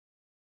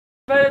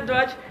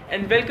Bhardwaj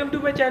and welcome to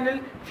my channel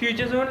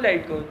Future Zone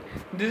Light Cone.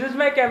 This is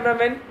my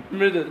cameraman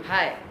Mridul.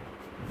 Hi.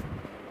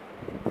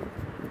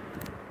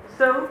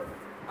 So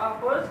our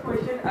first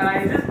question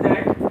arises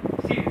that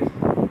see this.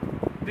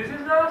 This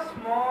is a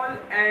small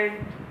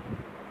and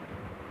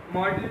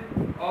model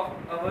of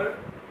our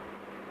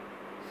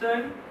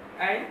Sun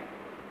and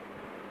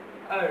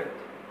Earth.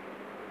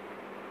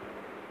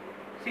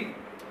 See,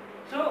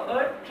 so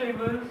Earth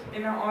travels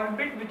in an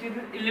orbit which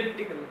is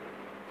elliptical,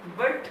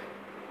 but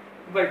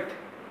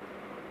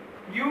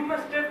you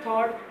must have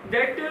thought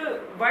that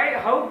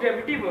how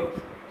gravity works,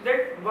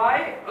 that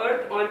why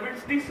Earth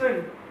orbits the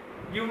Sun.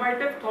 You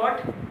might have thought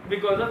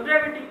because of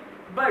gravity,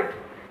 but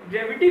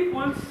gravity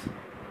pulls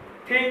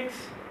things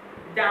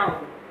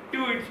down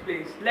to its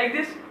place. Like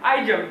this,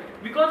 I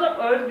jumped. Because of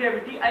Earth's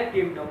gravity, I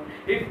came down.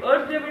 If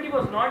Earth's gravity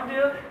was not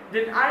there,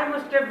 then I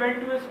must have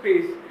went to a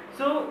space.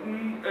 So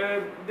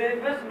there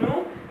was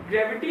no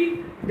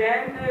gravity,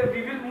 then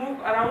we will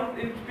move around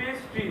in space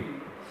freely.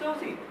 So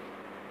see,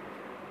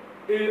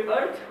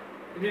 Earth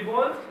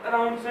revolves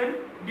around Sun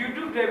due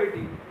to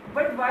gravity.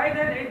 But why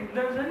then it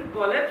doesn't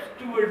collapse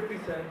towards the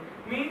Sun?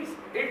 Means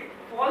it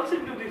falls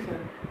into the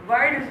Sun.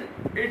 Why does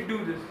it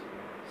do this?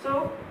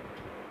 So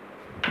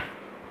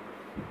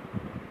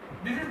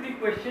this is the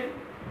question.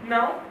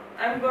 Now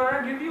I am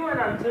gonna give you an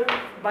answer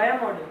by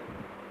a model.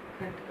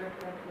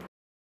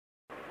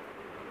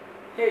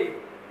 Hey,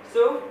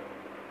 so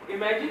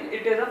imagine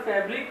it is a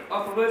fabric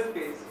of our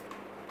space.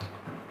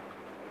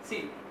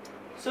 See,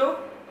 so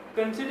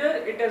consider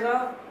it as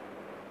a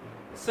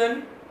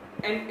Sun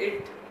and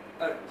it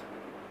Earth.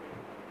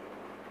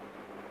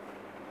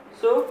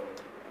 So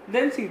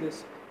then see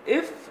this.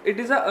 If it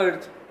is a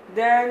Earth,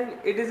 then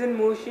it is in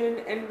motion,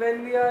 and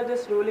when we are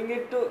just rolling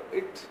it, to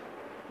it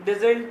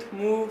doesn't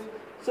move.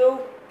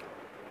 So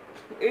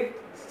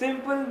it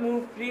simple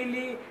move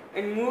freely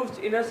and moves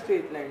in a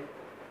straight line.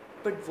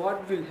 But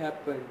what will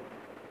happen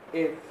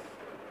if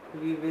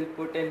we will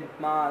put in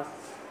mass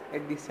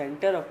at the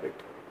center of it?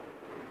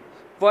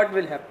 What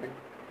will happen?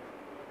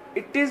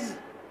 It is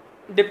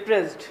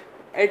depressed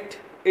at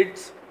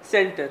its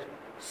center.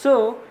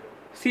 So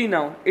see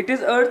now, it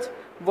is Earth.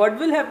 What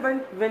will happen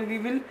when we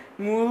will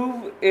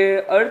move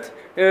Earth?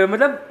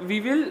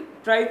 We will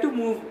try to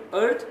move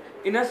Earth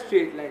in a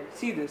straight line.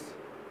 See this.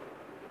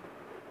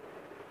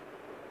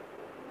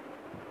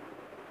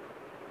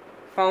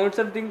 Found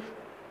something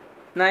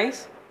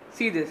nice?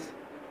 See this.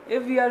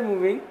 If we are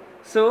moving,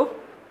 so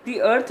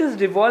the Earth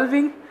is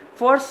revolving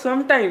for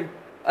some time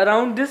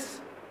around this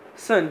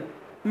Sun.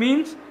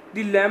 Means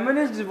the lemon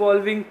is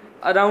revolving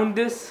around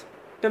this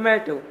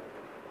tomato.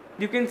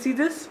 You can see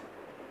this.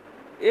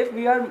 If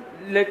we are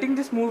letting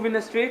this move in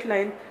a straight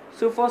line,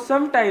 so for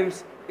some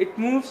times it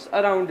moves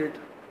around it.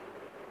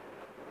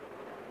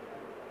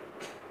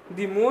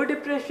 The more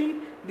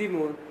depression, the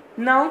more.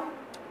 Now,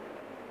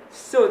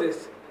 so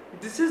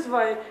this is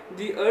why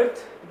the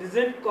Earth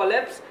doesn't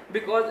collapse,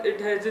 because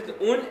it has its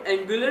own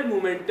angular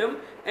momentum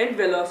and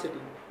velocity.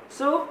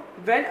 So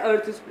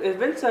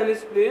when Sun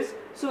is placed,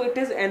 so it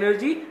has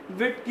energy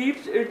which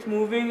keeps it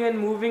moving and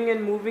moving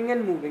and moving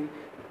and moving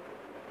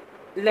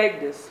like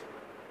this.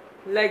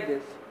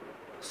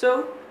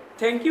 So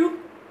thank you.